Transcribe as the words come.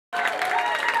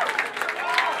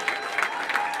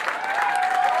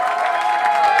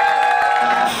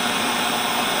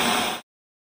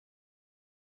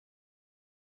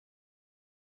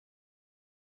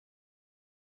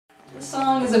The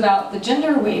song is about the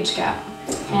gender wage gap,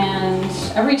 and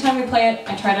every time we play it,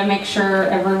 I try to make sure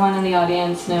everyone in the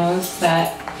audience knows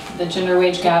that the gender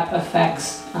wage gap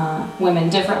affects women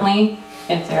differently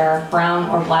if they're brown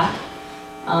or black,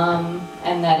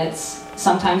 and that it's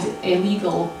sometimes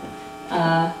illegal,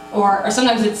 or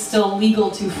sometimes it's still legal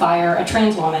to fire a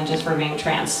trans woman just for being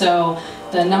trans. So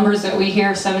the numbers that we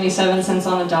hear, 77 cents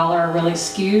on the dollar, are really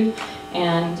skewed.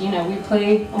 And, you know, we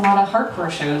play a lot of hardcore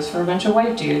shows for a bunch of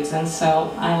white dudes, and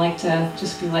so I like to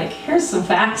just be like, here's some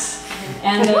facts.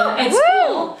 And it's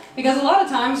cool, because a lot of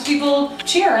times people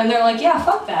cheer and they're like, yeah,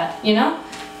 fuck that, you know?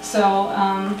 So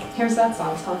here's that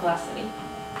song, it's called Glass City.